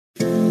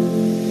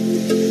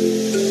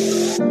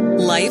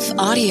Life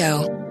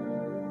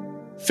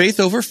Audio.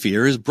 Faith Over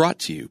Fear is brought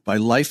to you by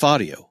Life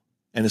Audio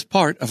and is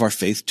part of our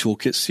Faith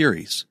Toolkit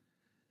series.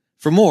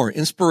 For more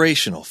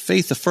inspirational,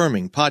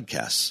 faith-affirming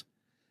podcasts,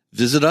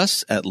 visit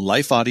us at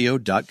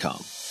lifeaudio.com.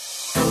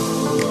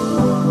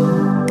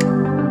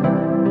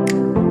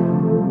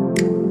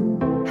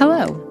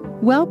 Hello,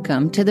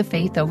 welcome to the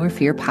Faith Over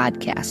Fear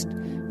podcast,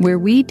 where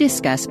we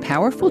discuss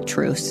powerful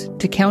truths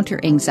to counter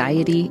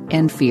anxiety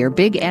and fear,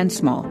 big and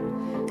small.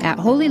 At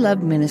Holy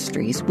Love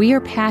Ministries, we are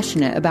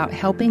passionate about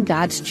helping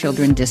God's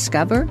children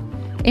discover,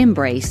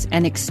 embrace,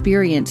 and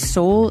experience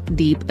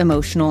soul-deep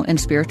emotional and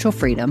spiritual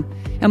freedom,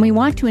 and we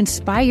want to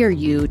inspire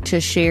you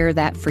to share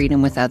that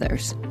freedom with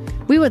others.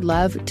 We would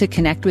love to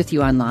connect with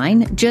you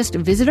online. Just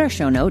visit our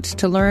show notes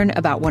to learn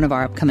about one of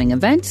our upcoming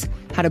events,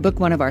 how to book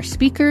one of our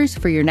speakers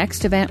for your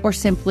next event, or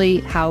simply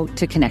how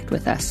to connect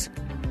with us.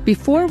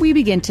 Before we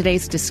begin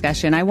today's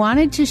discussion, I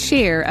wanted to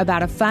share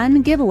about a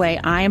fun giveaway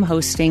I am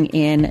hosting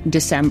in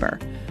December.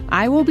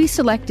 I will be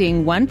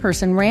selecting one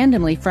person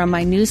randomly from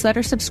my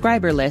newsletter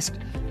subscriber list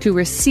to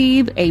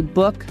receive a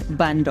book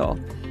bundle.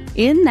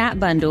 In that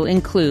bundle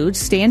includes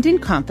Stand in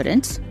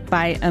Confidence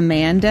by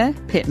Amanda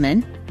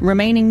Pittman,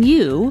 Remaining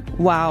You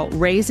While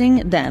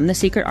Raising Them, The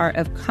Secret Art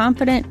of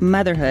Confident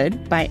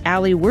Motherhood by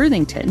Allie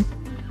Worthington,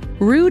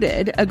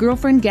 Rooted, A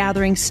Girlfriend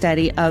Gathering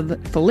Study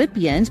of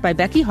Philippians by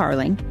Becky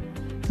Harling,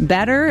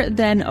 Better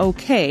Than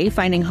Okay,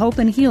 Finding Hope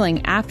and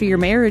Healing After Your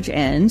Marriage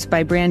Ends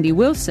by Brandy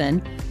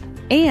Wilson,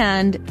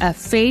 and A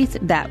Faith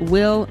That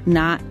Will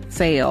Not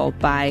Fail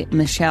by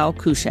Michelle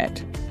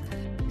Couchette.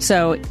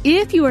 So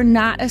if you are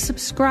not a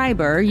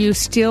subscriber, you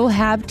still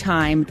have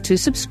time to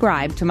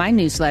subscribe to my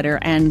newsletter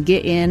and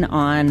get in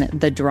on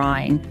the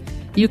drawing.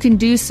 You can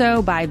do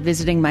so by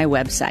visiting my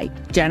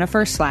website,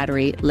 Jennifer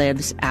Slattery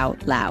Lives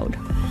Out Loud.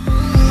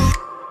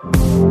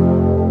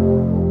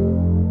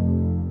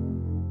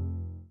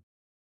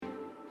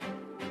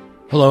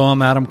 Hello,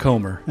 I'm Adam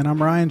Comer. And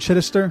I'm Ryan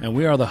Chittister. And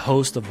we are the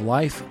host of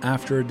Life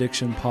After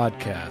Addiction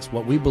podcast.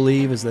 What we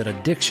believe is that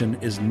addiction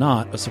is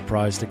not a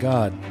surprise to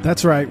God.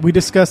 That's right. We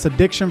discuss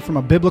addiction from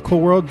a biblical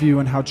worldview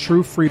and how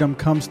true freedom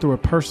comes through a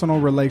personal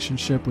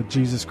relationship with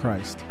Jesus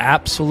Christ.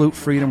 Absolute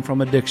freedom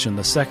from addiction.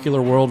 The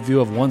secular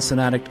worldview of once an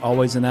addict,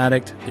 always an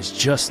addict is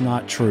just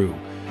not true.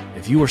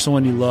 If you or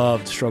someone you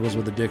loved struggles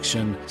with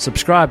addiction,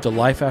 subscribe to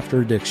Life After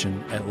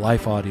Addiction at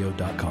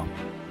lifeaudio.com.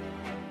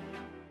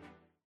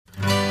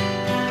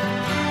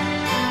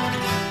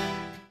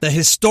 The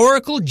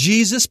Historical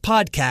Jesus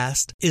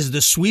Podcast is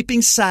the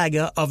sweeping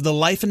saga of the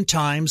life and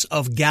times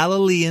of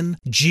Galilean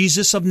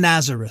Jesus of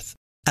Nazareth,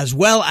 as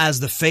well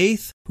as the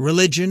faith,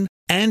 religion,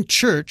 and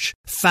church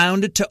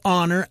founded to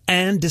honor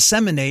and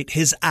disseminate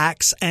his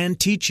acts and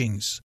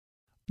teachings.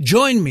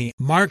 Join me,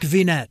 Mark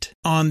Vinette,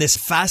 on this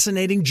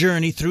fascinating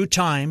journey through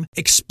time,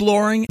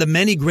 exploring the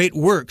many great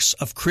works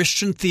of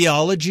Christian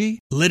theology,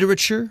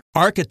 literature,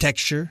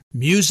 architecture,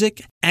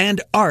 music,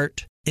 and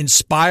art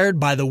inspired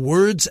by the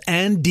words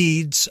and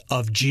deeds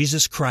of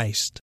Jesus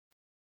Christ.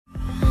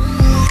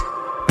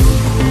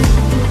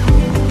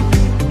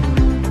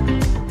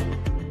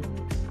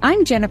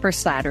 I'm Jennifer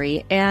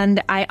Slattery,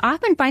 and I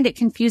often find it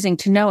confusing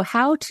to know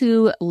how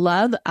to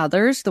love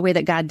others the way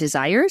that God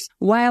desires,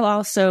 while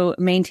also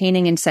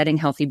maintaining and setting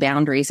healthy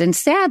boundaries. And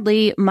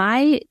sadly,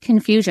 my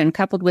confusion,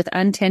 coupled with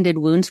untended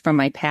wounds from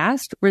my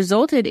past,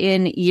 resulted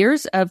in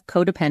years of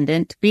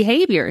codependent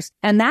behaviors.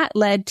 And that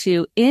led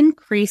to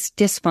increased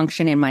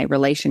dysfunction in my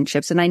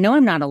relationships. And I know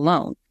I'm not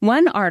alone.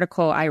 One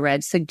article I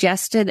read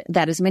suggested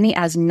that as many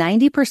as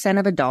 90%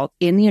 of adults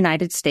in the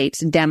United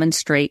States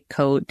demonstrate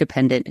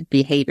codependent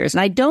behaviors. And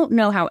I don't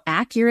know how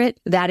accurate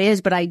that is,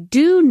 but I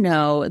do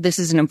know this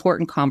is an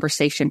important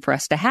conversation for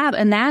us to have.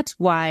 And that's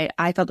why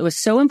I felt it was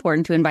so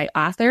important to invite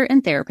author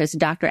and therapist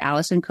Dr.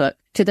 Alison Cook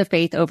to the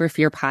Faith Over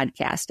Fear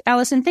podcast.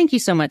 Alison, thank you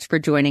so much for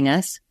joining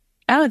us.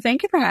 Oh,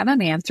 thank you for having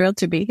me. I'm thrilled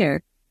to be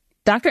here.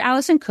 Dr.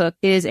 Alison Cook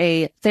is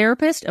a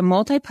therapist, a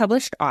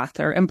multi-published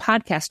author, and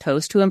podcast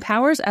host who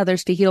empowers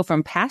others to heal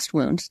from past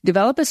wounds,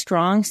 develop a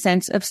strong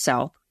sense of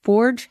self,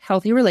 forge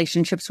healthy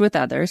relationships with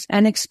others,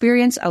 and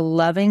experience a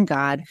loving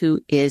God who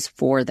is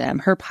for them.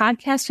 Her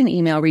podcast and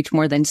email reach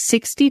more than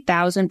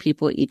 60,000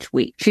 people each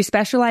week. She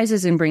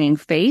specializes in bringing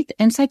faith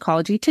and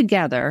psychology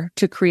together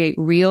to create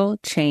real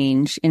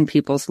change in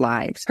people's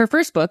lives. Her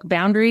first book,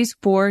 Boundaries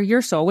for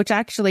Your Soul, which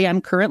actually I'm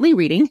currently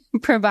reading,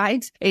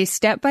 provides a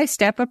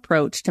step-by-step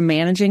approach to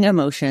managing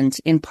emotions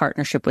in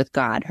partnership with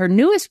God. Her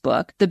newest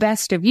book, The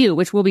Best of You,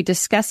 which we'll be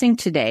discussing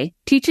today,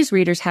 teaches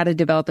readers how to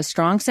develop a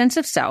strong sense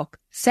of self,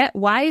 set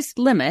wise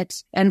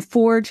limits, and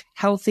forge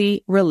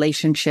healthy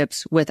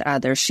relationships with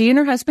others. She and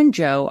her husband,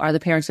 Joe, are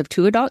the parents of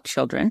 2 adult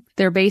children.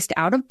 They're based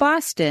out of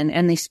Boston,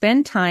 and they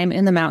spend time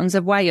in the mountains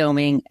of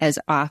Wyoming as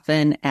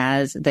often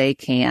as they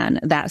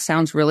can. That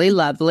sounds really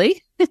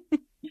lovely.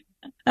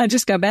 I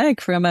just got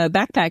back from a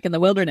backpack in the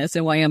wilderness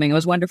in Wyoming. It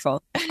was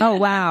wonderful. Oh,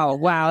 wow.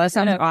 Wow. That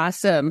sounds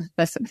awesome.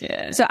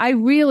 So I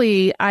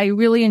really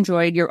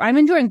enjoyed I'm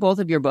enjoying both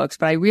of your books,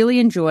 but I really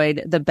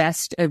enjoyed The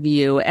Best of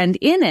You. And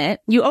in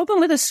it, you open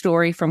with a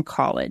story from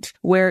college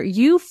where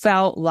you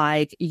felt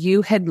like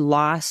you had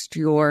lost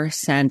your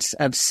sense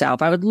of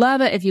self. I would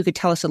love it if you could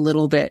tell us a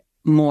little bit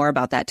more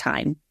about that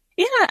time.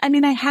 Yeah, I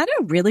mean, I had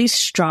a really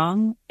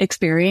strong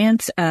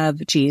experience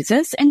of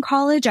Jesus in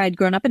college. I'd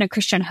grown up in a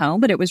Christian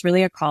home, but it was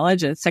really a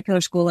college, a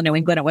secular school in New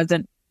England. It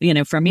wasn't,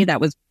 for me,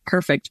 that was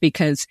perfect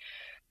because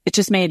it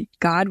just made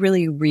God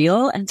really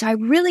real. And so I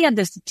really had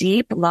this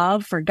deep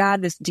love for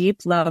God, this deep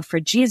love for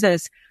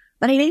Jesus,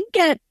 but I didn't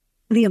get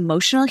the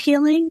emotional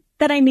healing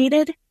that I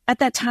needed at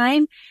that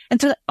time.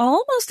 And so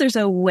almost there's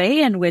a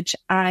way in which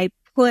I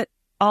put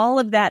all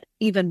of that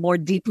even more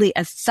deeply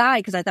aside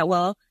because I thought,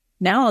 well,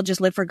 now I'll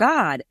just live for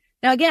God.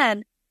 Now,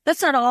 again,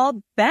 that's not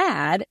all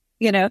bad,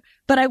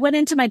 but I went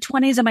into my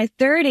 20s and my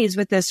 30s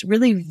with this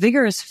really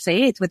vigorous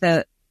faith with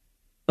a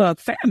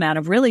fair amount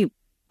of really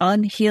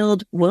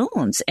unhealed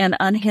wounds and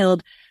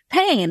unhealed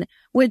pain,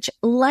 which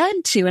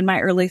led to, in my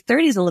early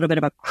 30s, a little bit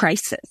of a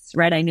crisis,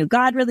 right? I knew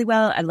God really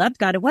well. I loved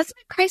God. It wasn't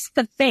a crisis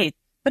of faith,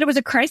 but it was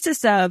a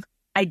crisis of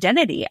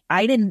identity.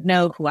 I didn't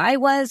know who I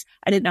was.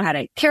 I didn't know how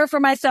to care for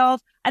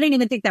myself. I didn't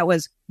even think that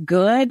was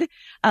good.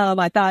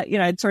 I thought,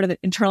 I'd sort of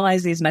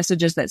internalized these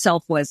messages that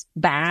self was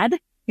bad.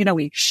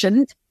 We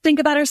shouldn't think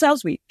about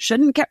ourselves. We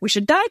shouldn't care. We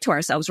should die to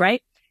ourselves,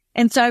 right?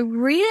 And so I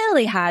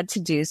really had to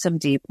do some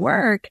deep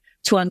work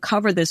to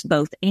uncover this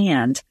both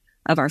and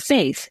of our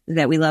faith,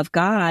 that we love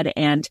God.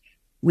 And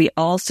we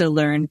also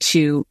learn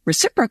to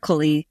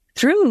reciprocally,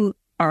 through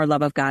our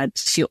love of God,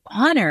 to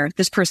honor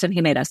this person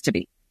He made us to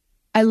be.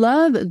 I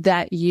love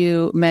that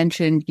you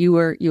mentioned you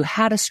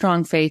had a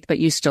strong faith, but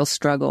you still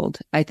struggled.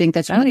 I think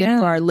that's really good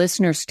for our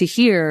listeners to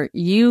hear.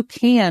 You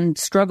can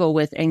struggle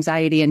with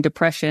anxiety and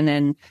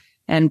depression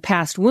and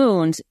past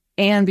wounds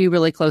and be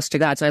really close to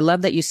God. So I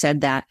love that you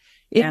said that.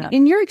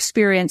 In your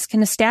experience,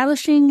 can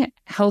establishing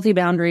healthy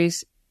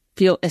boundaries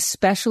feel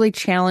especially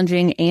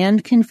challenging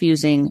and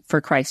confusing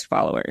for Christ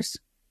followers?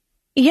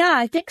 Yeah,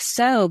 I think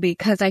so,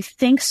 because I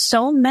think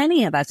so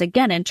many of us,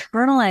 again,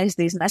 internalize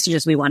these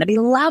messages. We want to be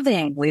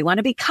loving. We want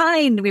to be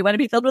kind. We want to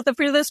be filled with the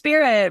fruit of the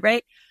Spirit,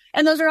 right?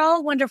 And those are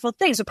all wonderful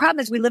things. The problem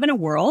is we live in a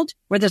world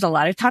where there's a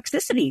lot of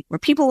toxicity, where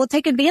people will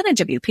take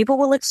advantage of you. People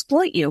will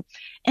exploit you.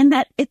 And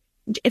that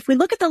if we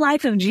look at the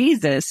life of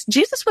Jesus,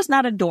 Jesus was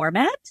not a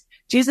doormat.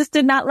 Jesus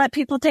did not let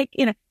people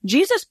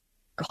Jesus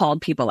called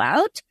people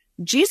out.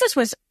 Jesus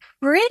was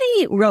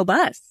pretty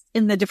robust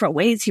in the different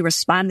ways he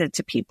responded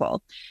to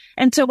people.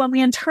 And so when we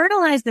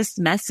internalize this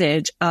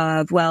message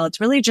of, well,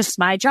 it's really just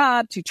my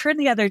job to turn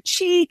the other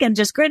cheek and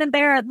just grin and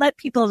bear and let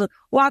people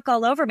walk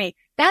all over me,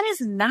 that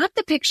is not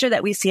the picture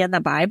that we see in the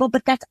Bible,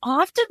 but that's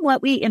often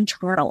what we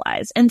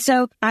internalize. And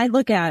so I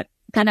look at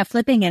kind of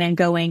flipping it and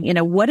going,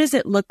 what does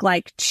it look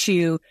like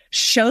to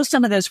show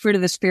some of those fruit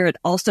of the Spirit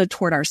also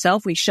toward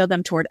ourselves? We show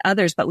them toward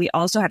others, but we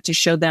also have to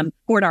show them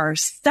toward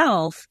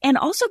ourselves. And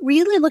also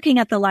really looking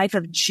at the life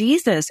of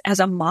Jesus as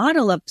a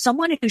model of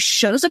someone who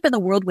shows up in the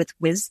world with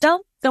wisdom,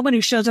 someone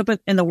who shows up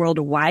in the world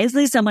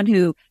wisely, someone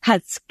who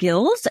has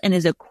skills and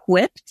is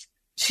equipped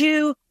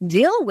to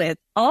deal with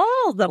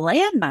all the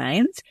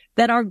landmines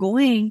that are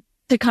going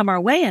to come our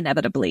way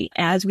inevitably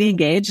as we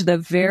engage the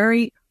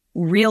very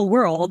real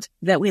world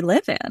that we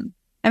live in.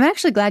 I'm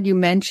actually glad you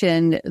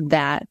mentioned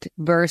that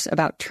verse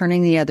about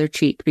turning the other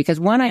cheek, because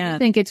one, I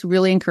think it's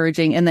really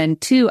encouraging. And then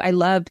two, I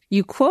loved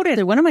you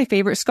quoted one of my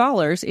favorite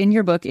scholars in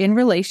your book in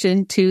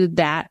relation to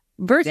that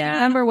verse. Yeah.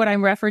 Remember what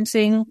I'm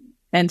referencing?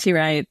 N.T.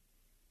 Wright.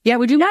 Yeah.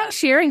 Would you mind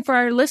sharing for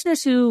our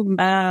listeners who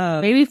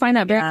maybe find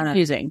that very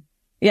confusing?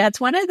 Yeah.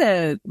 It's one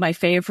of my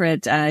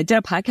favorite. I did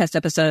a podcast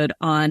episode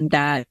on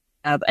that.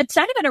 It's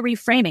not even a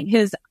reframing,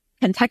 his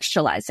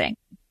contextualizing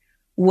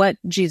what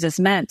Jesus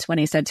meant when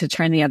he said to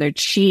turn the other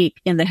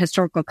cheek in the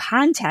historical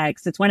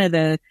context. It's one of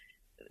the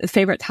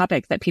favorite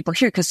topics that people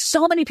hear, because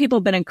so many people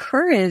have been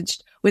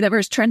encouraged with that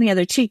verse, turn the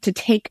other cheek, to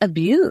take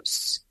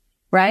abuse,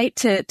 right?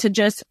 To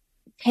just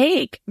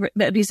take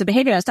abusive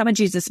behavior. That's not what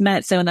Jesus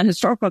meant. So in the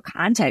historical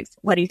context,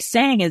 what he's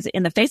saying is,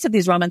 in the face of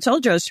these Roman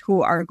soldiers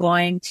who are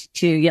going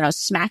to,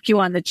 smack you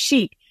on the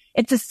cheek,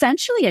 it's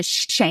essentially a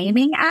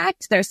shaming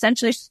act. They're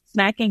essentially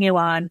smacking you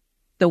on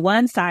the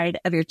one side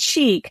of your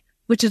cheek,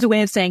 which is a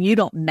way of saying you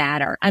don't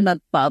matter. I'm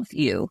above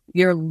you.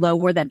 You're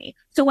lower than me.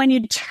 So when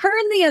you turn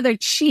the other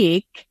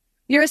cheek,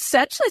 it's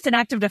an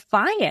act of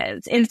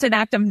defiance. It's an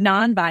act of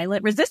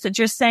nonviolent resistance.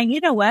 You're saying, you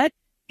know what?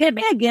 Hit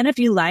me again if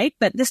you like,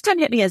 but this time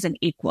hit me as an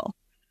equal,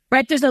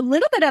 right? There's a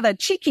little bit of a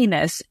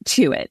cheekiness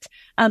to it.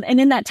 And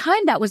in that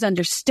time that was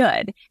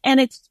understood.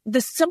 And it's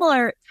the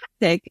similar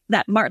tactic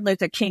that Martin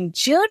Luther King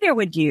Jr.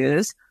 would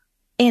use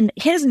in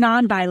his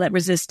nonviolent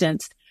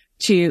resistance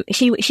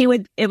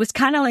it was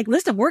kind of like,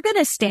 listen, we're going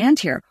to stand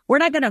here. We're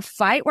not going to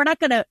fight. We're not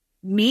going to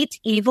meet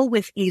evil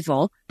with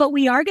evil, but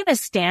we are going to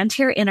stand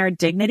here in our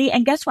dignity.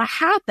 And guess what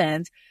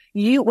happens?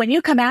 When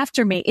you come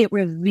after me, it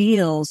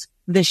reveals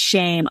the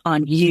shame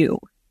on you.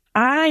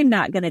 I'm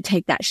not going to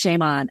take that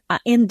shame on.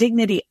 In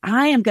dignity,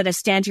 I am going to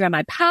stand here in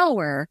my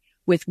power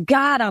with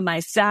God on my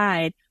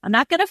side. I'm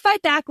not going to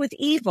fight back with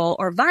evil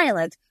or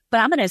violence, but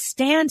I'm going to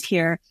stand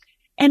here.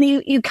 And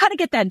you kind of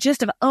get that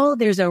gist of, oh,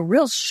 there's a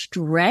real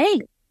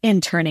strength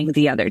in turning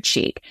the other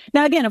cheek.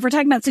 Now, again, if we're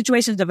talking about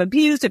situations of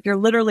abuse, if you're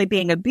literally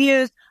being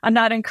abused, I'm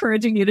not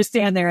encouraging you to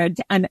stand there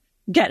and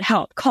get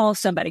help, call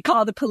somebody,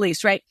 call the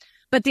police, right?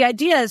 But the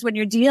idea is when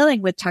you're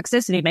dealing with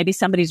toxicity, maybe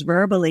somebody's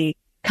verbally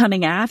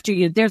coming after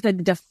you, there's a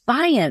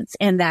defiance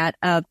in that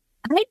of,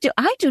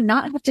 I do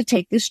not have to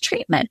take this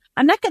treatment.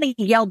 I'm not going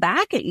to yell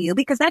back at you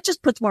because that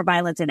just puts more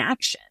violence in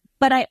action.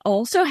 But I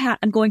also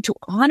I'm going to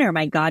honor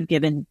my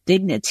God-given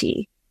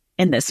dignity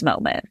in this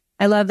moment.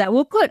 I love that.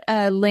 We'll put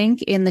a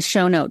link in the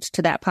show notes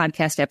to that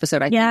podcast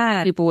episode. I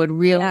think people would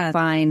really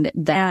find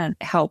that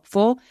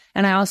helpful.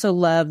 And I also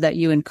love that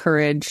you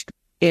encouraged,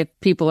 if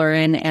people are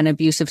in an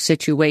abusive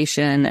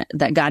situation,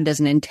 that God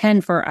doesn't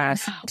intend for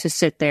us to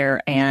sit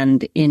there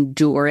and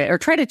endure it or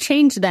try to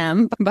change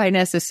them by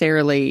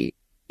necessarily,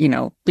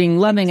 being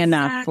loving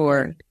enough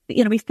for...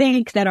 we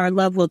think that our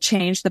love will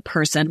change the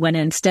person when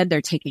instead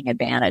they're taking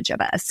advantage of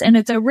us. And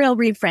it's a real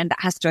reframe that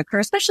has to occur,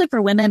 especially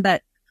for women,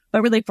 but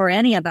really for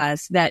any of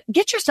us, that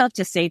get yourself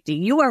to safety.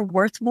 You are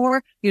worth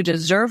more. You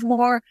deserve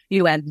more.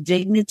 You have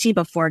dignity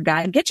before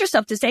God. Get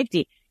yourself to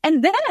safety.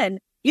 And then,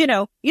 you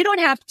don't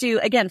have to,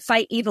 again,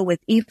 fight evil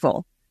with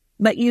evil,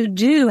 but you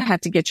do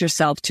have to get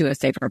yourself to a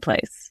safer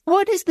place.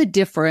 What is the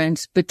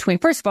difference between,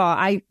 first of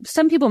all,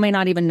 some people may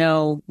not even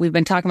know, we've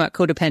been talking about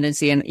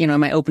codependency and, in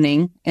my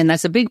opening, and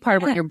that's a big part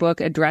of what your book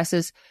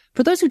addresses.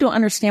 For those who don't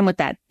understand what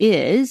that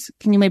is,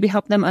 can you maybe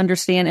help them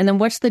understand? And then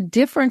what's the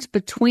difference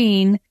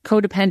between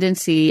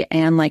codependency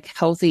and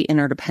healthy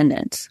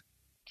interdependence?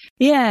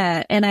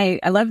 Yeah. And I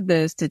love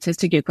the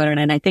statistic you quoted,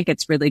 and I think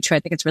it's really true. I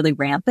think it's really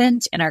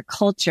rampant in our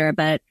culture,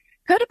 but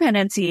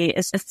codependency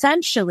is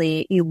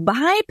essentially you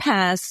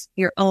bypass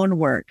your own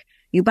work.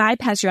 You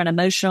bypass your own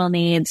emotional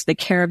needs, the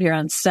care of your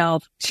own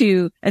self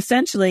to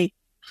essentially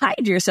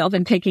hide yourself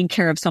in taking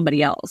care of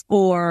somebody else,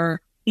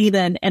 or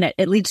even, and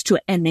it leads to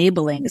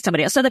enabling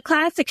somebody else. So the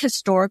classic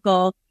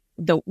historical,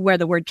 where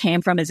the word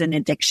came from is in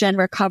addiction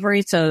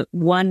recovery. So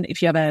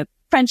if you have a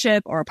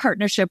friendship or a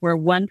partnership where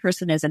one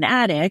person is an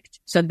addict,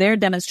 so they're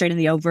demonstrating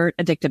the overt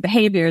addictive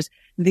behaviors,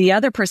 the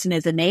other person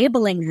is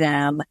enabling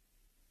them.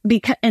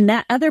 And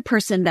that other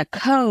person, the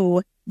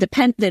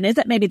co-dependent,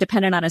 isn't maybe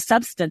dependent on a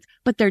substance,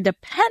 but they're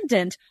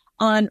dependent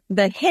on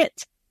the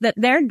hit that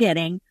they're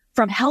getting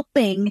from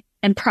helping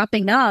and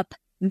propping up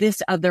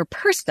this other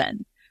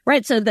person,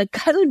 right? So the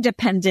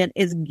codependent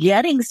is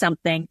getting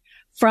something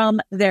from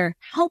their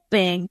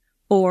helping,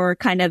 or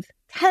kind of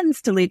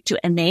tends to lead to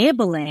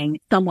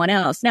enabling someone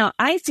else. Now,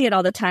 I see it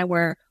all the time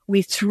where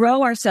we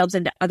throw ourselves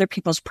into other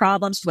people's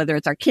problems, whether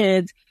it's our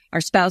kids,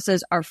 our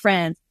spouses, our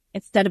friends,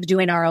 instead of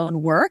doing our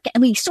own work.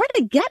 And we sort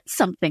of get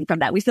something from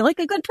that. We feel like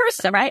a good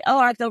person, right? Oh,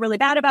 I feel really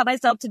bad about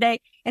myself today.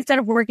 Instead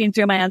of working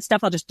through my own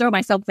stuff, I'll just throw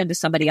myself into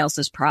somebody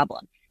else's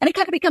problem. And it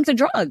kind of becomes a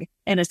drug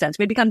in a sense.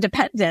 We become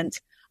dependent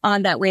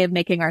on that way of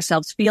making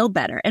ourselves feel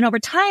better. And over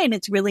time,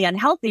 it's really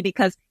unhealthy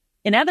because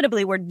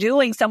inevitably we're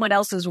doing someone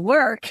else's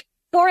work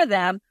for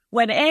them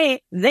when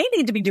they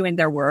need to be doing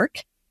their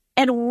work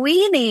and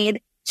we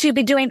need to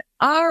be doing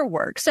our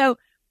work. So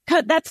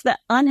that's the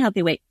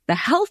unhealthy way. The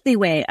healthy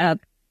way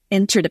of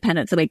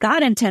interdependence, the way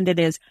God intended,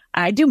 is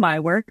I do my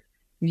work,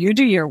 you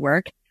do your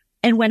work.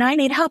 And when I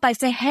need help, I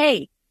say,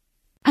 hey,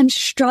 I'm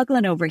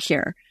struggling over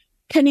here.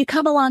 Can you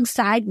come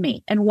alongside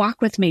me and walk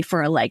with me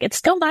for a leg? It's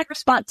still my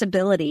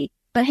responsibility,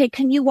 but hey,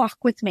 can you walk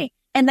with me?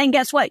 And then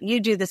guess what? You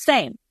do the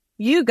same.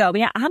 You go,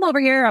 yeah, I'm over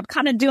here. I'm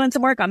kind of doing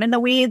some work. I'm in the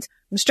weeds.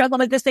 I'm struggling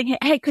with this thing.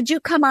 Hey, could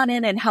you come on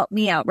in and help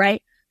me out?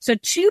 Right? So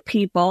two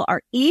people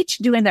are each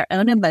doing their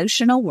own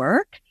emotional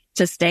work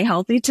to stay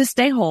healthy, to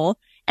stay whole.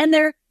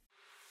 And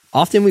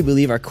Often we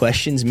believe our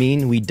questions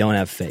mean we don't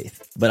have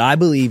faith, but I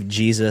believe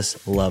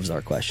Jesus loves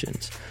our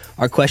questions.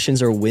 Our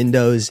questions are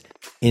windows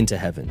into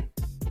heaven.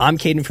 I'm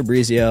Caden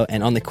Fabrizio,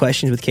 and on the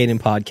Questions with Caden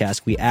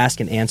podcast, we ask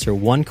and answer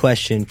one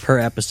question per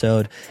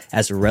episode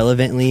as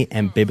relevantly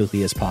and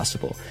biblically as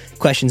possible.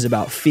 Questions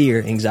about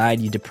fear,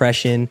 anxiety,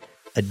 depression,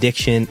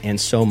 addiction, and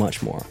so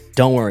much more.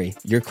 Don't worry,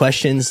 your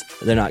questions,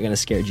 they're not going to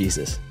scare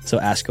Jesus, so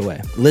ask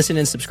away. Listen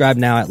and subscribe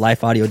now at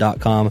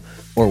lifeaudio.com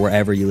or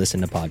wherever you listen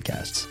to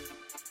podcasts.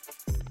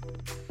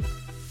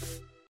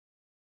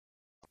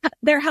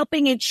 they're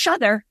helping each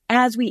other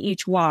as we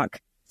each walk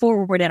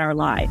forward in our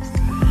lives.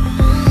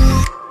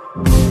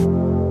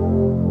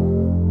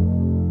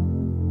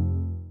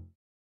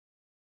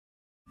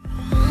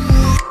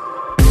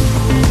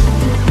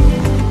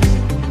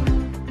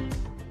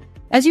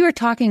 As you were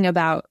talking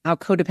about how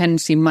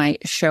codependency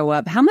might show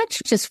up, how much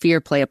does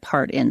fear play a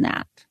part in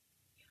that?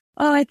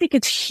 Oh, I think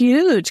it's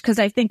huge because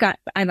I think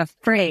I'm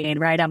afraid,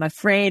 right? I'm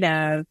afraid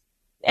of,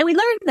 and we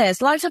learn this.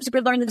 A lot of times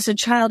we learn this in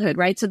childhood,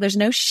 right? So there's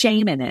no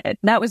shame in it.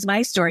 That was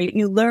my story.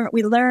 We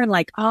learn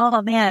like,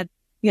 oh man,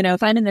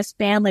 if I'm in this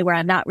family where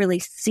I'm not really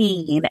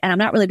seen and I'm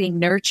not really being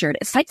nurtured,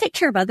 if I take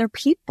care of other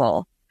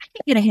people, I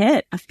can get a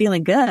hit of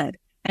feeling good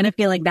and of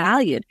feeling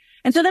valued.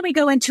 And so then we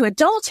go into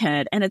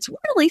adulthood, and it's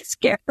really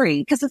scary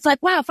because it's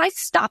like, wow, if I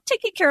stop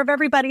taking care of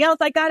everybody else,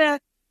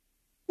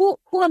 who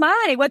am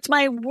I? What's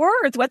my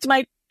worth? What's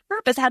my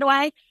purpose? How do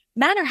I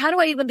matter? How do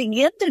I even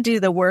begin to do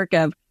the work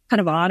of kind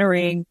of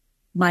honoring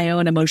my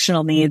own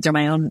emotional needs or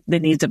the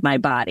needs of my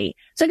body?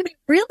 So it can be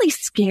really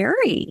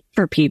scary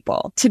for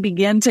people to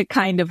begin to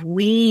kind of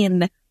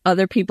wean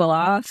other people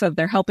off of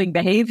their helping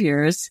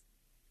behaviors,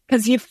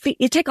 because you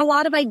take a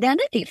lot of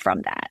identity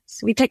from that.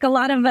 We take a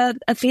lot of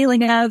a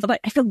feeling of,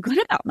 I feel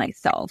good about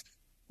myself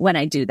when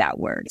I do that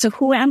work. So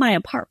who am I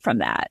apart from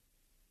that?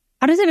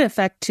 How does it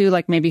affect too,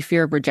 like maybe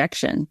fear of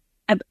rejection?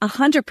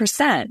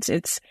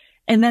 100%.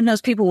 And then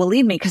those people will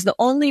leave me because the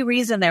only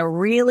reason they're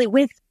really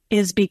with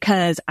is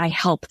because I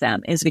help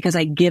them, is because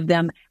I give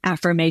them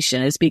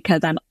affirmation, is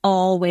because I'm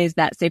always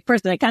that safe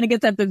person. It kind of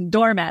gets at the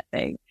doormat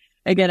thing.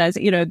 Again,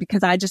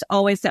 because I just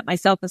always set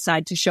myself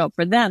aside to show up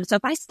for them. So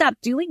if I stop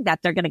doing that,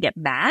 they're going to get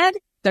mad.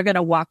 They're going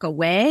to walk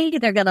away.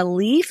 They're going to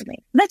leave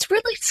me. That's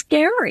really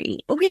scary.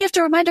 But we have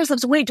to remind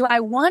ourselves, wait, do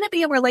I want to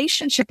be in a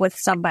relationship with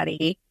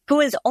somebody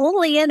who is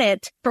only in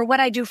it for what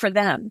I do for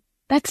them?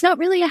 That's not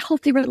really a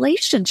healthy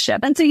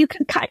relationship. And so you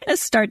can kind of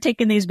start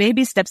taking these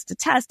baby steps to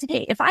test,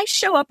 hey, if I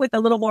show up with a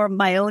little more of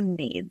my own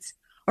needs,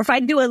 or if I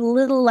do a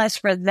little less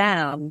for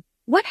them,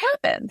 what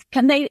happens?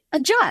 Can they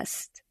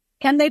adjust?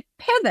 Can they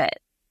pivot?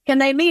 Can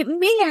they meet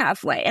me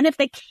halfway? And if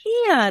they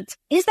can't,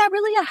 is that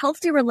really a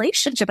healthy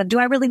relationship? And do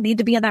I really need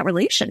to be in that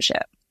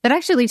relationship? That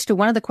actually leads to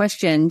one of the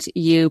questions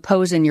you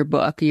pose in your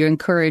book. You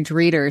encourage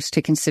readers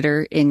to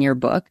consider in your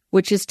book,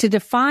 which is to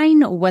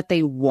define what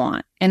they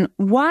want. And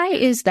why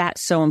is that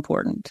so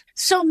important?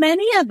 So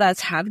many of us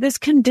have this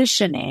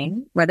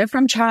conditioning, whether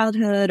from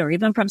childhood or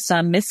even from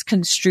some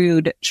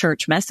misconstrued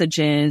church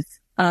messages,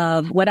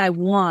 of what I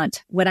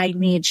want, what I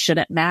need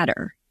shouldn't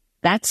matter.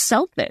 That's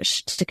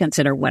selfish to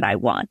consider what I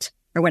want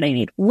or what I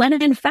need. When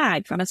in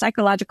fact, from a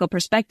psychological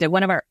perspective,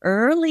 one of our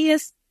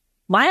earliest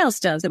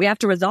milestones that we have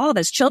to resolve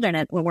as children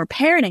and when we're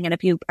parenting, and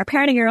if you are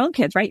parenting your own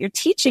kids, right, you're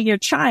teaching your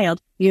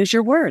child, use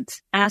your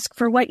words, ask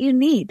for what you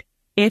need.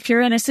 If you're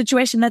in a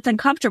situation that's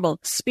uncomfortable,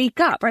 speak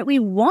up, right? We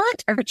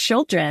want our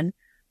children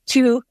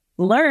to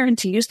learn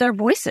to use their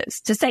voices,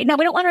 to say, no,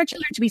 we don't want our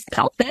children to be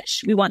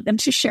selfish. We want them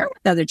to share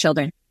with other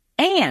children.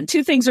 And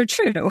two things are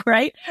true,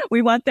 right?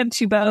 We want them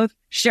to both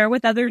share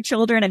with other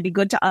children and be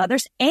good to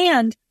others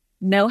and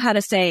know how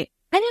to say,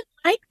 I didn't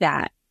like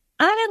that.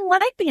 I didn't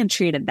like being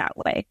treated that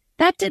way.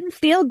 That didn't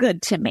feel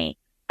good to me.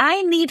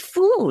 I need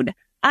food.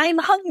 I'm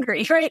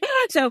hungry, right?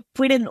 So if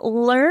we didn't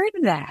learn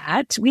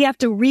that, we have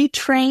to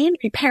retrain,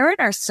 reparent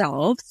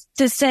ourselves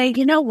to say,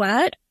 you know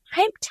what?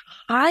 I'm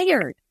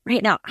tired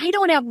right now. I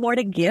don't have more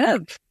to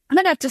give. I'm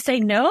going to have to say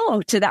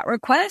no to that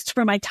request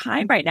for my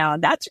time right now.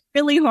 And that's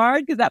really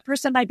hard because that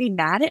person might be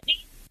mad at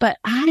me. But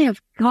I have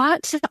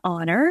got to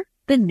honor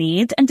the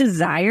needs and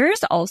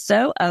desires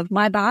also of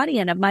my body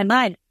and of my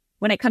mind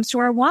when it comes to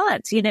our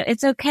wants. You know,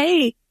 it's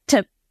okay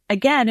to,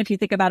 again, if you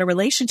think about a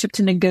relationship,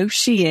 to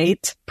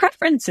negotiate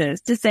preferences,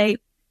 to say,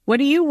 what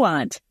do you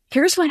want?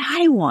 Here's what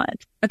I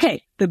want.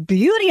 Okay. The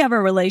beauty of a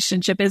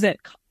relationship isn't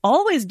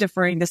always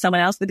deferring to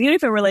someone else. The beauty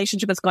of a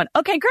relationship is going,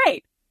 okay,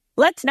 great.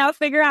 Let's now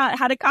figure out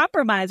how to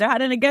compromise or how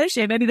to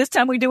negotiate. Maybe this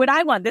time we do what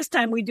I want. This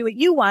time we do what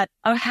you want.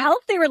 A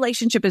healthy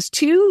relationship is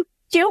two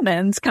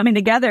humans coming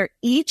together,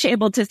 each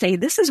able to say,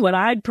 this is what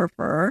I'd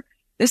prefer.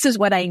 This is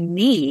what I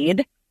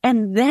need.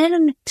 And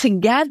then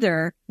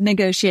together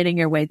negotiating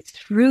your way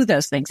through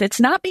those things.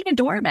 It's not being a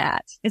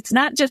doormat. It's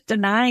not just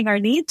denying our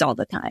needs all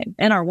the time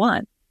and our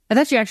wants. I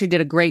thought you actually did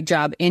a great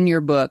job in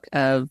your book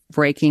of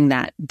breaking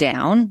that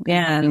down.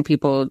 Yeah. And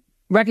people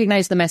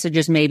recognize the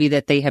messages maybe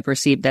that they have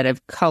received that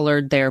have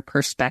colored their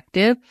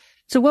perspective.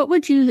 So what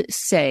would you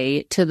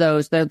say to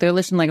those that they're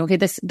listening like, okay,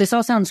 this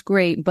all sounds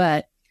great,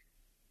 but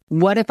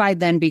what if I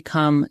then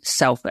become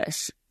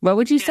selfish? What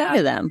would you say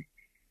to them?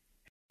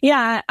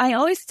 Yeah, I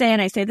always say,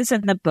 and I say this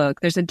in the book,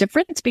 there's a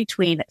difference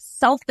between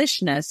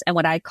selfishness and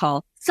what I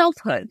call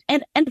selfhood.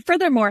 And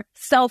furthermore,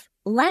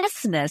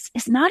 selflessness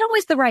is not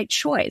always the right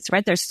choice,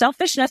 right? There's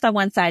selfishness on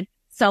one side,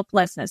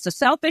 selflessness. So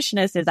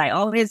selfishness is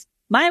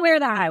my way or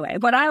the highway.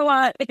 What I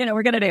want,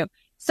 we're going to do.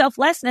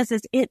 Selflessness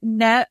is we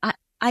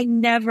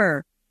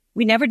never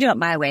do it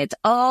my way. It's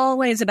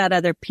always about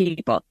other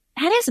people.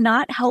 That is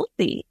not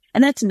healthy.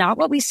 And that's not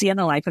what we see in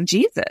the life of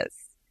Jesus,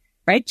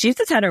 right?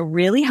 Jesus had a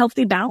really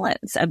healthy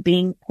balance of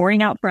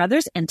pouring out for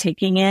others and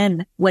taking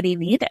in what he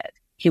needed.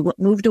 He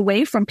moved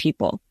away from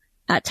people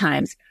at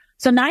times.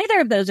 So neither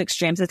of those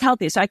extremes is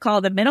healthy. So I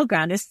call the middle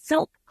ground is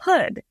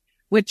selfhood,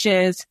 which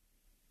is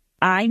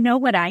I know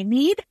what I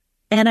need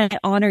and I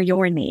honor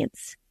your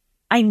needs.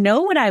 I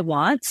know what I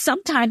want.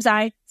 Sometimes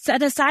I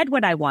set aside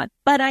what I want,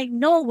 but I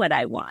know what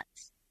I want.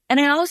 And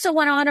I also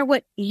want to honor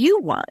what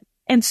you want.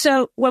 And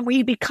so when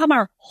we become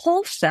our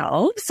whole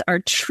selves, our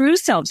true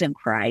selves in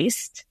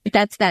Christ,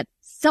 that's that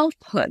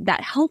selfhood,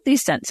 that healthy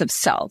sense of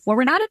self, where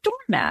we're not a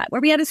doormat, where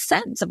we have a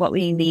sense of what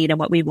we need and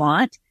what we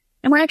want.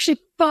 And we're actually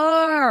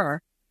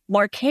far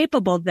more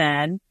capable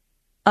then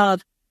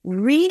of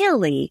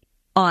really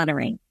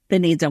honoring the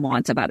needs and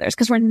wants of others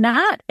because we're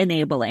not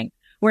enabling.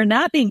 We're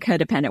not being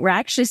codependent. We're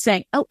actually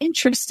saying, oh,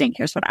 interesting.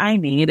 Here's what I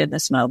need in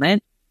this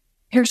moment.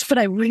 Here's what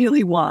I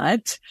really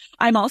want.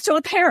 I'm also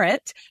a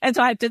parent. And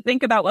so I have to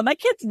think about what my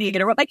kids need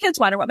or what my kids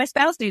want or what my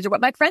spouse needs or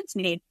what my friends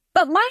need.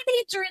 But my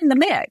needs are in the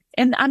mix.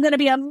 And I'm going to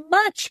be a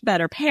much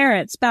better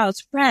parent,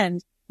 spouse,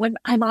 friend when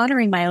I'm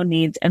honoring my own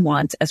needs and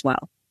wants as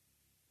well.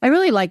 I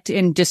really liked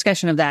in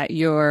discussion of that,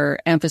 your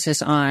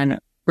emphasis on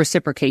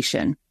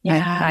reciprocation.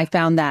 Yeah. I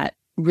found that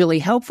really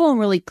helpful and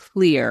really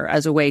clear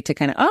as a way to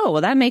kind of, oh,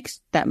 well, that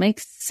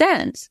makes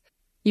sense.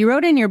 You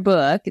wrote in your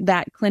book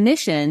that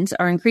clinicians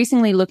are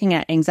increasingly looking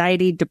at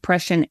anxiety,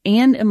 depression,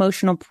 and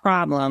emotional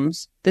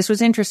problems. This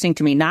was interesting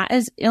to me, not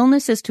as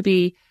illnesses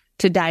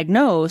to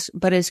diagnose,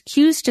 but as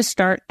cues to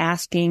start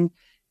asking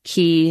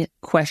key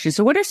questions.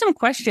 So what are some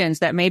questions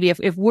that maybe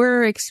if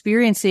we're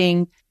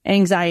experiencing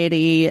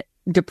anxiety,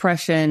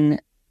 depression,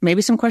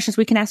 maybe some questions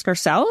we can ask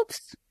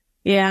ourselves?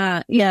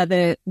 Yeah.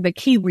 The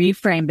key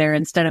reframe there,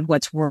 instead of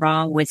what's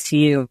wrong with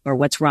you or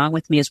what's wrong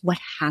with me, is what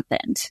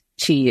happened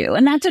to you.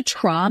 And that's a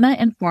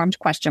trauma-informed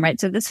question, right?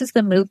 So this is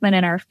the movement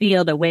in our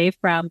field away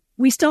from,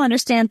 we still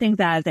understand things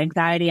as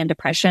anxiety and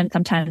depression,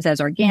 sometimes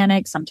as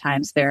organic,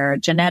 sometimes they're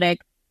genetic.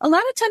 A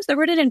lot of times they're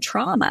rooted in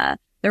trauma.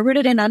 They're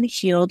rooted in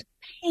unhealed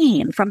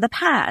pain from the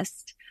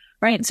past,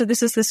 right? So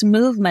this is this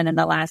movement in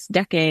the last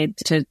decade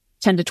to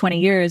 10 to 20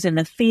 years in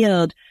the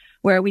field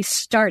where we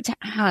start to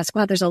ask,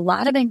 wow, there's a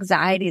lot of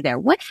anxiety there.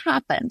 What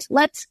happened?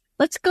 Let's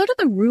go to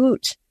the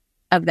root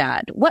of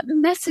that. What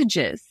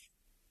messages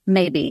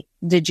maybe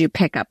did you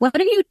pick up? What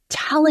are you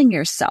telling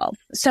yourself?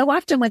 So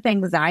often with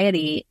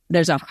anxiety,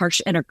 there's a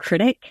harsh inner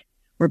critic.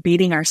 We're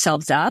beating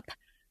ourselves up.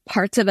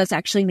 Parts of us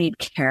actually need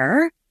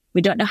care.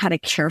 We don't know how to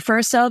care for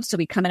ourselves. So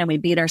we come in and we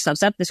beat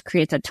ourselves up. This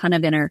creates a ton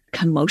of inner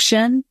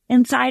commotion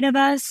inside of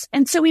us.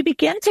 And so we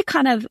begin to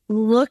kind of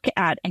look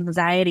at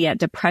anxiety, at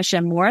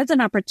depression more as an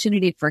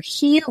opportunity for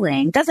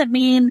healing. Doesn't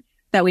mean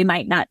that we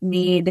might not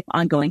need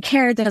ongoing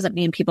care. Doesn't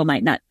mean people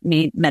might not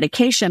need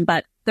medication,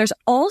 but there's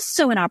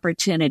also an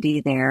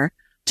opportunity there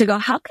to go,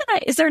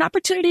 is there an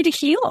opportunity to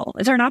heal?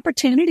 Is there an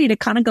opportunity to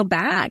kind of go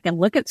back and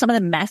look at some of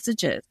the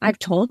messages I've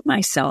told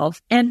myself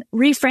and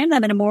reframe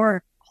them in a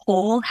more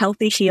whole,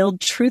 healthy, healed,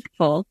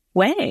 truthful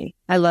way?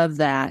 I love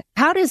that.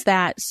 How does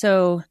that,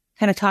 so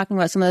kind of talking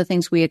about some of the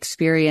things we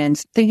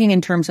experience, thinking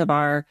in terms of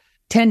our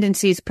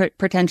tendencies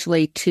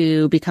potentially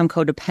to become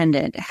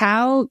codependent,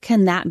 how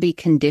can that be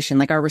conditioned?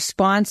 Like our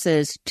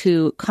responses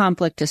to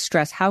conflict, to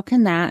stress, how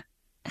can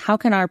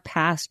our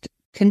past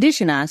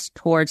condition us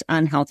towards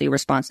unhealthy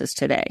responses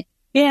today?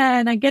 Yeah,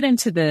 and I get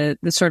into the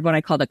sort of what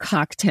I call the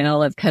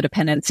cocktail of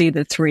codependency,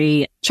 the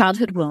 3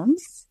 childhood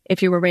wounds.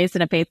 If you were raised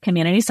in a faith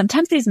community,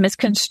 sometimes these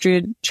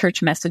misconstrued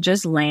church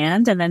messages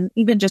land, and then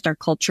even just our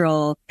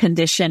cultural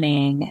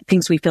conditioning,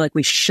 things we feel like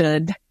we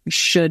should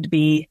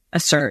be a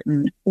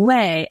certain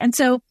way. And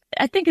so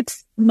I think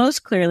it's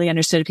most clearly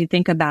understood if you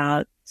think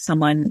about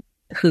someone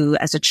who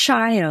as a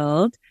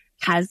child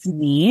has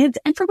needs,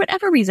 and for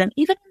whatever reason,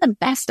 even in the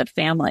best of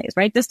families,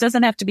 right? This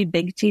doesn't have to be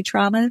big T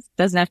traumas,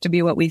 doesn't have to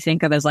be what we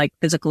think of as like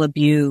physical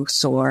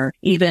abuse or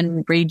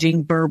even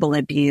raging verbal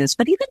abuse,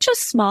 but even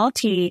just small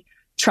T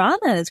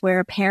traumas where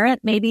a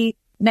parent maybe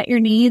met your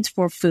needs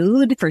for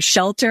food, for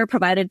shelter,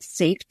 provided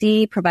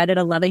safety, provided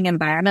a loving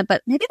environment,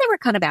 but maybe they were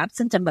kind of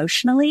absent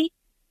emotionally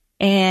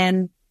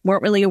and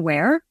weren't really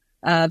aware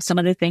of some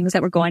of the things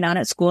that were going on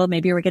at school.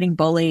 Maybe you were getting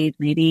bullied.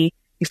 Maybe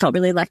you felt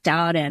really left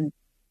out and,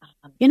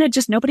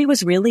 just nobody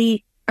was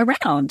really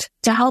around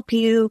to help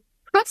you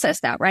process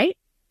that, right?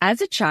 As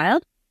a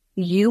child,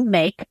 you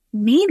make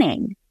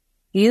meaning.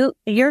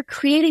 You're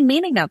creating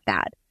meaning of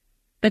that.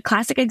 The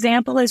classic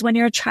example is when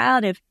you're a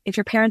child, if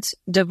your parents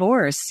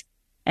divorce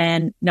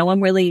and no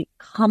one really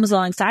comes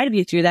alongside of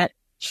you through that,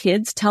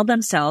 kids tell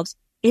themselves,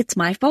 it's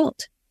my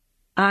fault.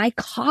 I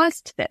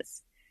caused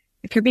this.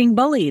 If you're being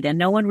bullied and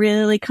no one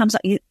really comes,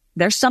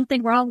 there's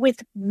something wrong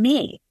with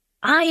me.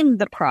 I'm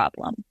the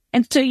problem.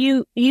 And so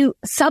you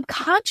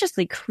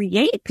subconsciously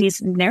create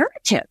these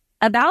narratives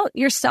about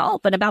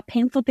yourself and about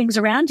painful things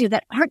around you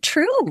that aren't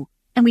true.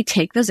 And we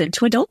take those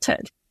into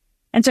adulthood.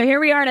 And so here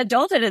we are in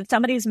adulthood and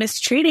somebody's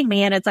mistreating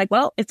me and it's like,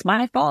 well, it's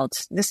my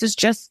fault. This is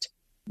just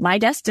my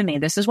destiny.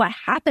 This is what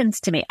happens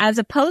to me, as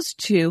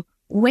opposed to,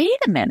 wait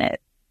a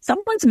minute,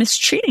 someone's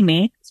mistreating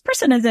me. This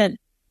person isn't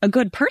a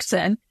good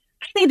person.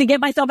 I need to get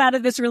myself out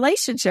of this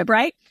relationship,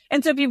 right?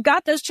 And so if you've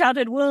got those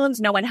childhood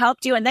wounds, no one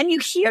helped you, and then you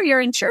hear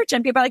you're in church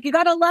and people are like, you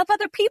got to love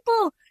other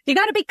people. You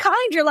got to be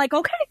kind. You're like,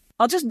 okay,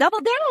 I'll just double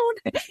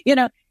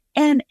down,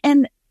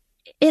 and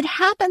it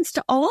happens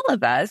to all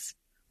of us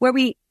where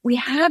we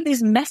have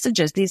these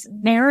messages, these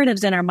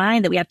narratives in our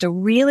mind that we have to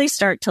really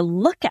start to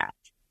look at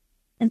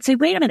and say,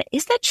 wait a minute,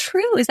 is that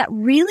true? Is that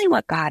really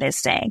what God is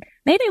saying?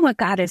 Maybe what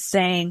God is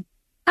saying,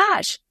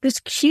 gosh, this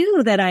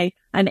cue that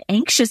I'm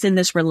anxious in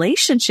this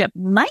relationship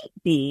might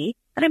be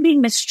that I'm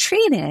being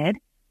mistreated.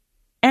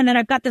 And then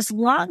I've got this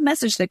long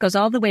message that goes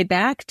all the way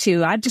back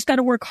to, I've just got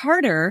to work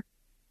harder.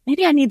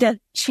 Maybe I need to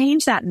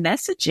change that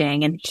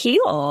messaging and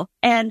heal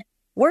and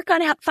work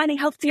on finding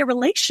healthier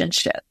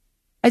relationships.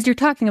 As you're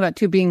talking about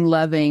too being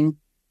loving,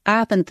 I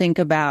often think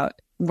about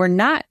we're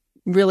not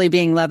really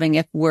being loving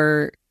if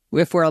we're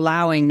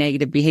allowing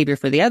negative behavior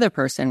for the other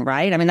person,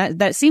 right? I mean,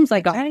 that seems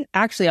like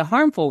actually a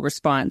harmful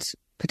response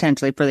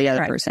potentially for the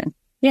other person.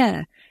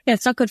 Yeah. Yeah.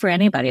 It's not good for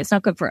anybody. It's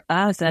not good for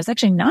us. And it's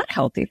actually not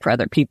healthy for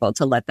other people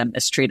to let them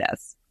mistreat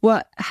us.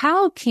 Well,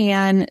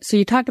 so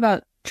you talked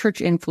about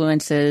church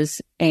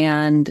influences,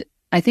 and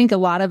I think a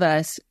lot of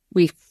us,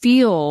 we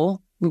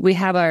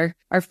have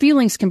our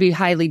feelings can be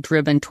highly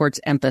driven towards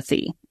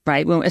empathy,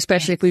 right? Well,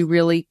 especially if we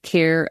really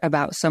care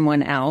about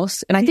someone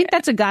else. And I think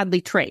that's a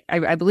godly trait.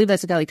 I believe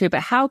that's a godly trait,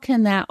 but how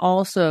can that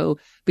also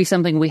be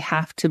something we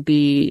have to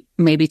be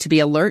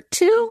alert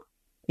to?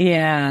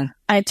 Yeah.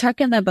 I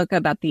talk in the book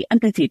about the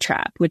empathy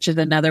trap, which is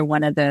another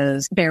one of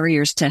those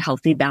barriers to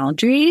healthy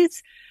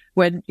boundaries.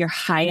 When you're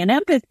high in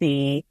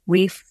empathy,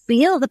 we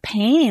feel the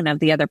pain of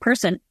the other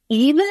person,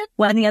 even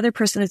when the other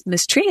person is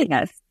mistreating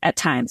us at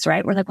times,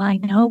 right? We're like, well, I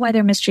know why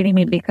they're mistreating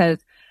me because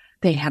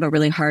they have a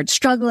really hard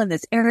struggle in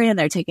this area and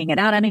they're taking it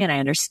out on me and I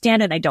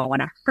understand it. I don't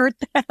want to hurt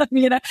them,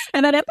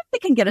 and that empathy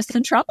can get us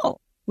in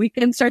trouble. We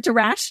can start to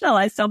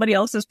rationalize somebody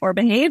else's poor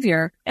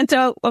behavior. And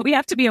so what we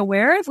have to be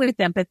aware of with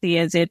empathy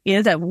is it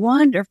is a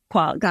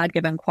wonderful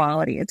God-given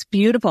quality. It's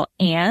beautiful,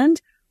 and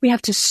we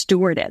have to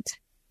steward it.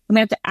 And we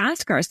have to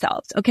ask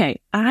ourselves,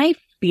 okay, I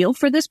feel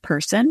for this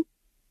person.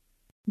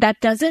 That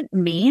doesn't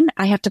mean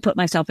I have to put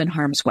myself in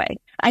harm's way.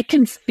 I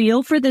can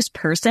feel for this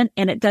person,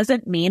 and it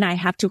doesn't mean I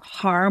have to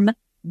harm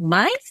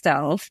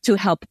myself to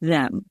help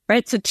them,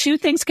 right? So two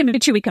things can be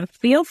true. We can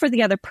feel for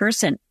the other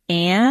person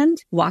and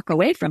walk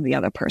away from the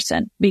other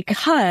person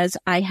because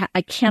I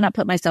cannot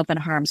put myself in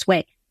harm's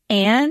way.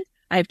 And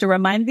I have to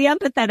remind the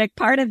empathetic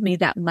part of me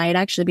that might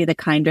actually be the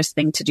kindest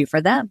thing to do for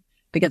them.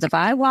 Because if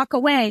I walk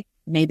away,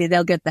 maybe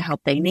they'll get the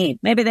help they need.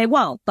 Maybe they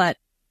won't, but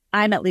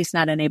I'm at least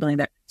not enabling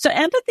their. So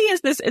empathy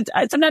is this.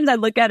 Sometimes I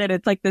look at it.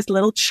 It's like this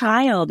little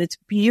child. It's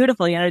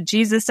beautiful.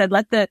 Jesus said,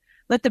 let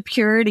the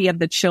purity of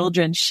the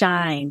children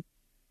shine.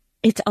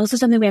 It's also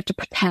something we have to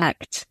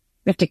protect.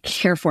 We have to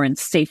care for and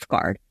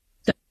safeguard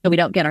so we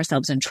don't get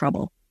ourselves in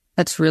trouble.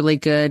 That's really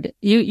good.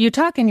 You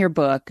talk in your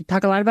book,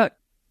 talk a lot about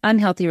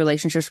unhealthy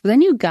relationships, but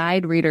then you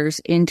guide readers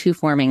into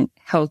forming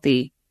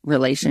healthy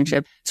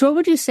relationships. So what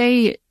would you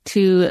say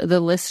to the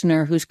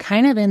listener who's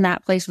kind of in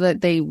that place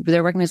that they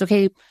recognize,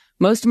 okay,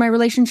 most of my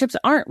relationships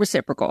aren't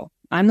reciprocal.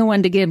 I'm the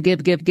one to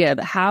give.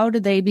 How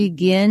do they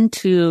begin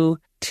to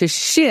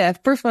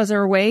shift? First of all, is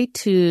there a way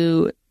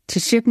to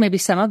shift maybe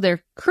some of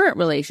their current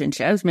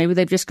relationships? Maybe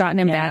they've just gotten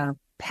in bad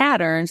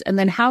patterns. And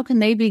then how can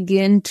they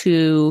begin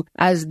to,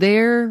 as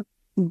they're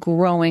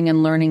growing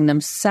and learning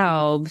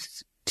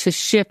themselves, to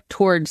shift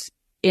towards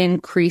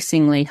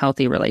increasingly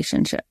healthy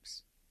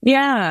relationships?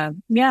 Yeah.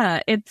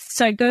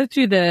 So I go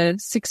through the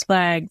 6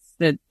 flags,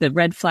 the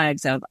red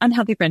flags of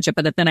unhealthy friendship,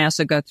 but then I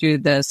also go through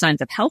the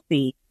signs of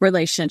healthy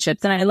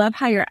relationships. And I love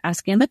how you're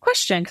asking the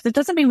question, because it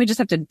doesn't mean we just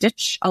have to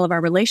ditch all of our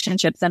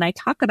relationships. And I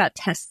talk about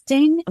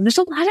testing. And there's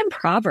a lot in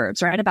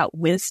Proverbs, right? About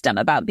wisdom,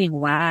 about being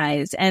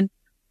wise. And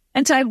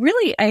so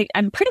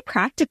I'm pretty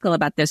practical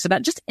about this,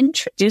 about just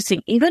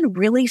introducing even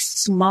really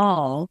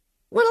small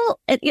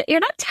you're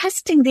not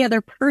testing the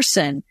other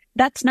person.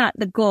 That's not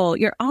the goal.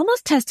 You're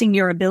almost testing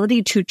your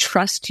ability to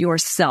trust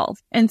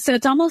yourself. And so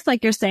it's almost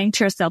like you're saying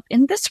to yourself,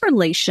 in this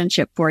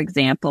relationship, for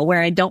example,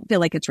 where I don't feel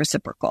like it's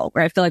reciprocal,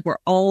 where I feel like we're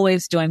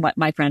always doing what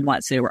my friend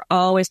wants to do, we're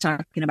always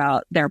talking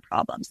about their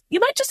problems, you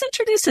might just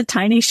introduce a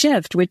tiny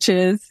shift, which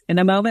is in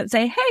a moment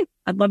say, hey,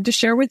 I'd love to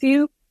share with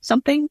you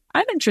something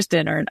I'm interested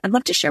in, or I'd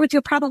love to share with you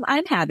a problem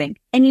I'm having.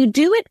 And you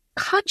do it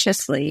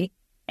consciously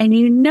and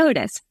you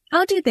notice,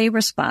 how do they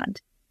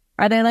respond?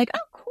 Are they like, oh,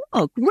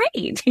 cool,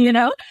 great,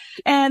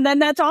 And then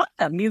that's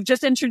awesome. You've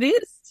just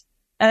introduced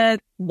a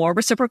more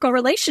reciprocal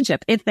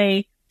relationship. If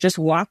they just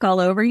walk all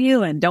over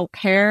you and don't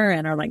care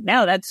and are like,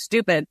 no, that's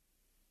stupid.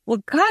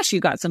 Well, gosh, you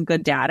got some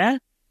good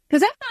data,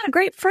 because that's not a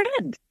great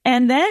friend.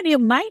 And then you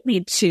might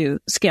need to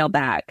scale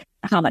back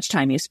how much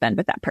time you spend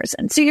with that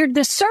person. So you're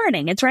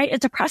discerning. It's right.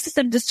 It's a process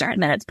of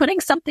discernment. It's putting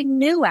something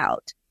new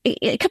out.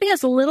 It could be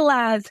as little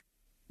as,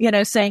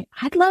 saying,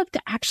 I'd love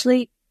to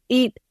actually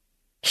eat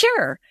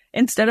here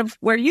instead of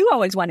where you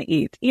always want to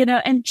eat,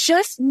 and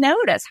just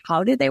notice,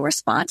 how did they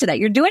respond to that?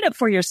 You're doing it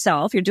for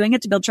yourself. You're doing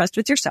it to build trust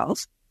with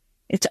yourself.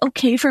 It's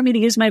okay for me to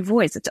use my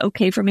voice. It's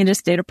okay for me to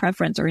state a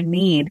preference or a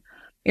need.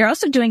 You're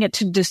also doing it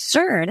to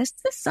discern, is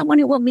this someone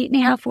who will meet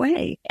me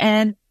halfway?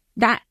 And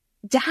that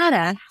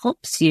data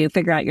helps you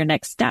figure out your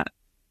next step.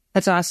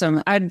 That's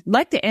awesome. I'd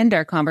like to end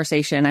our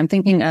conversation. I'm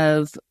thinking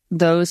of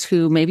those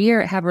who maybe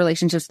have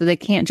relationships that they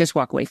can't just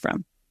walk away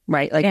from.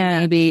 Right. Like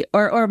maybe,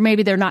 or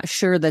maybe they're not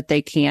sure that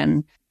they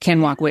can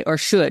walk away or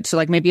should. So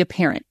like maybe a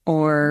parent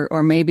or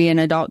maybe an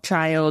adult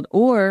child,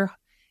 or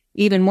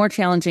even more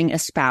challenging, a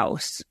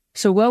spouse.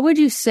 So what would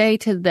you say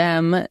to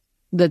them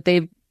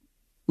that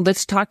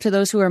let's talk to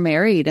those who are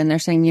married and they're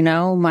saying,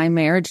 my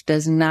marriage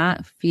does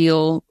not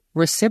feel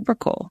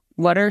reciprocal.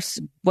 What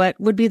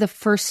would be the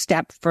first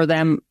step for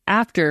them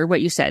after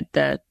what you said,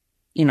 the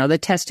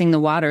testing the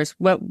waters?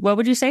 What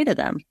would you say to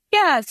them?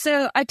 Yeah.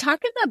 So I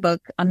talk in the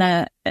book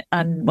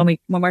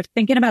when we're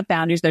thinking about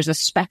boundaries, there's a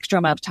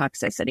spectrum of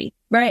toxicity,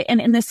 right? And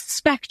in this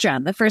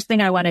spectrum, the first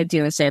thing I want to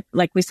do is say,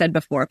 like we said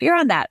before, if you're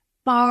on that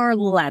far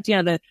left,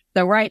 the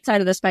right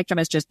side of the spectrum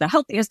is just the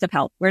healthiest of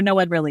health, where no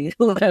one really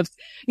lives,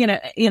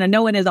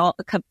 no one is all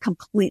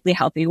completely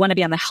healthy. You want to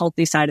be on the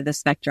healthy side of the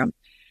spectrum.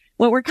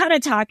 What we're kind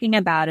of talking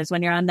about is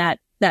when you're on that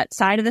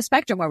side of the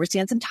spectrum where we're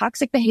seeing some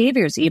toxic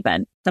behaviors,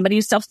 even somebody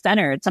who's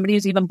self-centered, somebody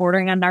who's even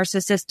bordering on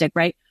narcissistic,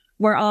 right?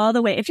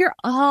 If you're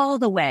all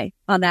the way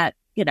on that,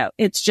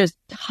 it's just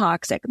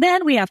toxic.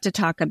 Then we have to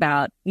talk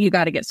about, you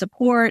got to get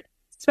support,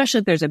 especially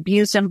if there's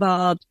abuse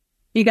involved.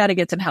 You got to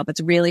get some help.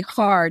 It's really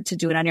hard to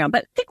do it on your own.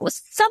 But I think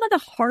some of the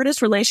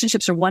hardest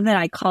relationships are one that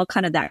I call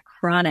kind of that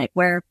chronic,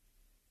 where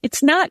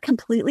it's not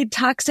completely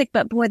toxic,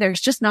 but boy, there's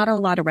just not a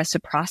lot of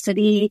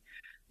reciprocity.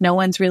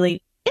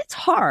 It's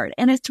hard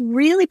and it's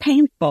really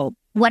painful.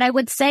 What I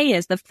would say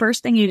is the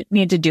first thing you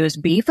need to do is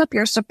beef up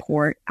your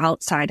support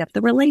outside of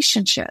the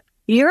relationship.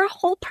 You're a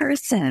whole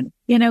person.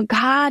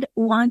 God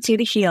wants you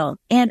to heal.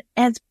 And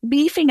as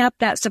beefing up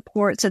that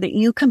support so that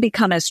you can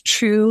become as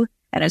true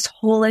and as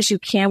whole as you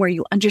can, where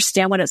you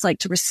understand what it's like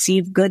to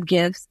receive good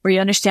gifts, where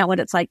you understand what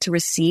it's like to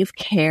receive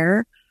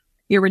care.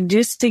 You're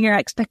reducing your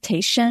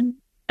expectation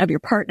of your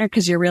partner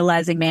because you're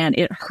realizing, man,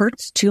 it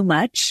hurts too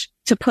much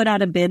to put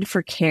out a bid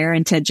for care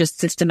and to just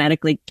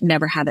systematically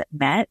never have it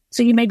met.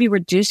 So you maybe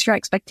reduce your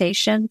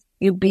expectations,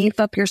 you beef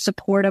up your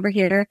support over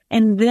here.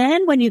 And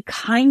then when you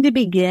kind of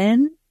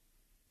begin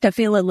to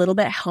feel a little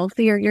bit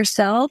healthier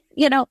yourself,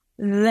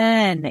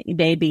 then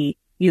maybe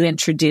you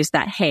introduce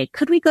that, hey,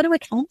 could we go to a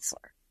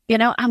counselor?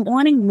 I'm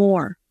wanting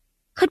more.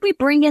 Could we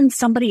bring in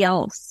somebody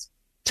else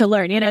to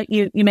learn?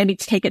 You maybe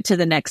take it to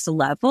the next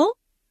level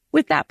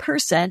with that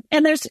person.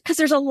 And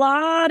there's a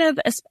lot of,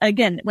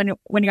 again, when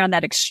you're on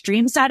that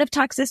extreme side of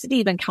toxicity,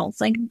 even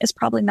counseling is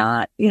probably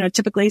not,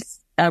 typically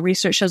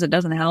research shows it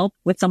doesn't help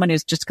with someone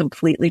who's just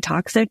completely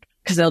toxic,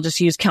 because they'll just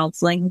use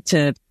counseling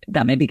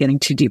that may be getting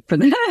too deep for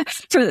them.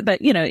 But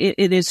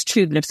it is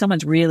true that if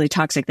someone's really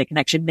toxic, they can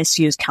actually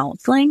misuse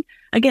counseling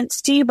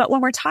against you. But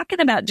when we're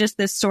talking about just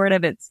this sort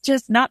of, it's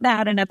just not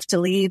bad enough to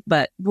leave,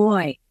 but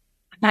boy,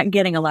 I'm not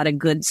getting a lot of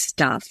good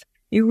stuff.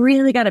 You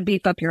really got to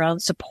beef up your own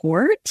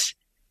support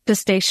to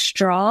stay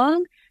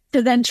strong,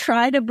 to then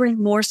try to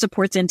bring more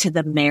supports into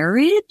the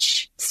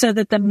marriage so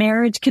that the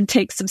marriage can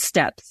take some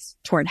steps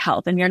toward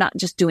health and you're not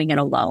just doing it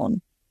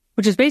alone.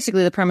 Which is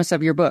basically the premise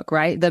of your book,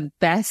 right? The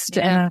best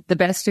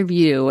of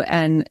you.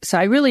 And so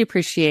I really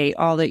appreciate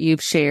all that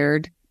you've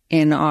shared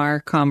in our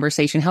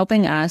conversation,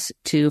 helping us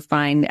to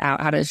find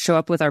out how to show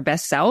up with our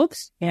best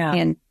selves.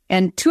 Yeah.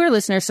 And to our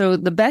listeners, so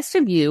The Best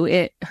of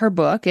You, her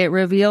book, it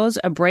reveals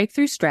a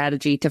breakthrough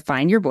strategy to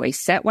find your voice,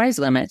 set wise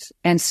limits,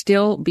 and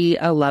still be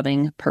a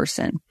loving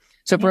person.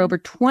 So for over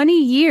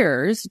 20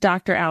 years,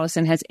 Dr.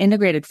 Alison has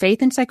integrated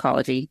faith and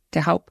psychology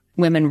to help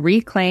women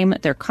reclaim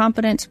their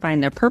confidence,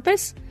 find their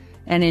purpose,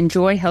 and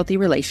enjoy healthy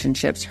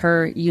relationships.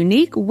 Her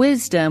unique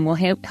wisdom will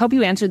help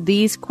you answer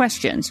these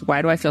questions.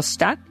 Why do I feel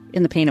stuck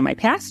in the pain of my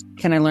past?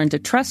 Can I learn to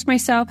trust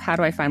myself? How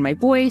do I find my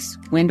voice?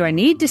 When do I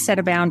need to set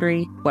a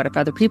boundary? What if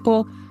other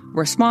people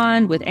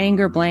respond with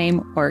anger,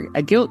 blame, or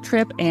a guilt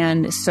trip?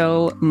 And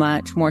so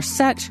much more.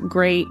 Such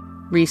great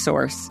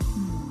resource.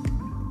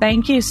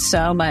 Thank you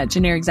so much.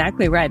 And you're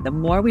exactly right. The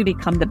more we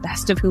become the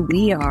best of who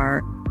we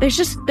are, there's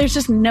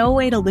just no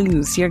way to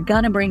lose. You're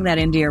going to bring that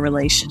into your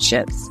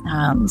relationships.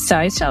 So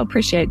I so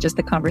appreciate just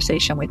the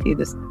conversation with you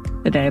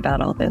today about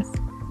all this.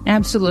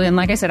 Absolutely. And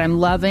like I said, I'm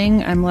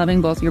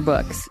loving both your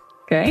books.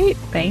 Great.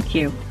 Thank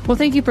you. Well,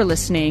 thank you for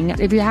listening.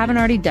 If you haven't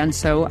already done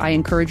so, I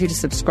encourage you to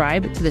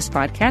subscribe to this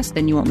podcast.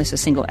 Then you won't miss a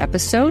single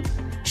episode.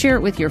 Share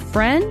it with your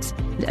friends.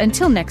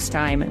 Until next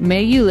time,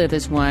 may you live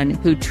as one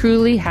who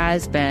truly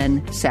has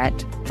been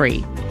set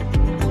free.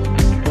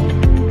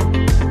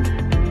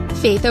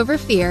 Faith Over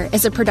Fear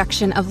is a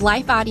production of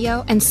Life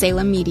Audio and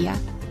Salem Media.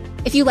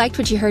 If you liked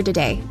what you heard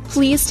today,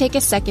 please take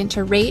a second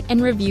to rate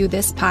and review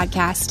this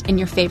podcast in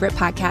your favorite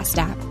podcast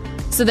app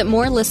so that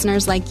more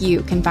listeners like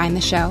you can find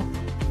the show.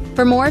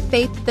 For more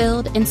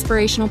faith-filled,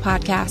 inspirational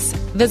podcasts,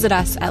 visit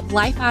us at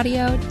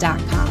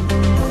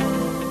lifeaudio.com.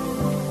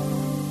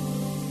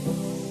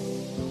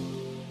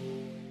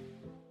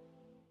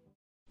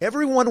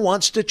 Everyone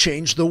wants to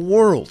change the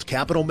world.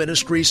 Capital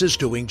Ministries is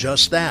doing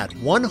just that,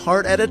 one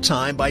heart at a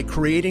time, by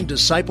creating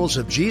disciples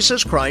of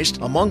Jesus Christ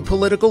among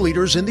political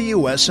leaders in the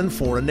U.S. and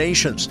foreign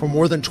nations. For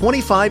more than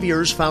 25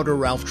 years, founder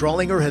Ralph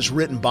Drawlinger has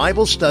written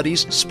Bible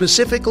studies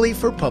specifically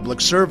for public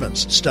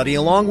servants. Study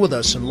along with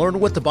us and learn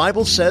what the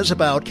Bible says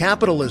about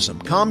capitalism,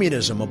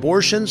 communism,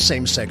 abortion,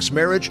 same-sex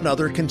marriage, and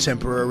other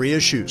contemporary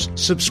issues.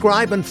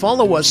 Subscribe and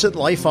follow us at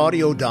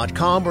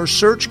lifeaudio.com or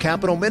search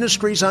Capital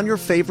Ministries on your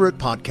favorite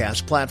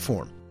podcast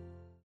platform.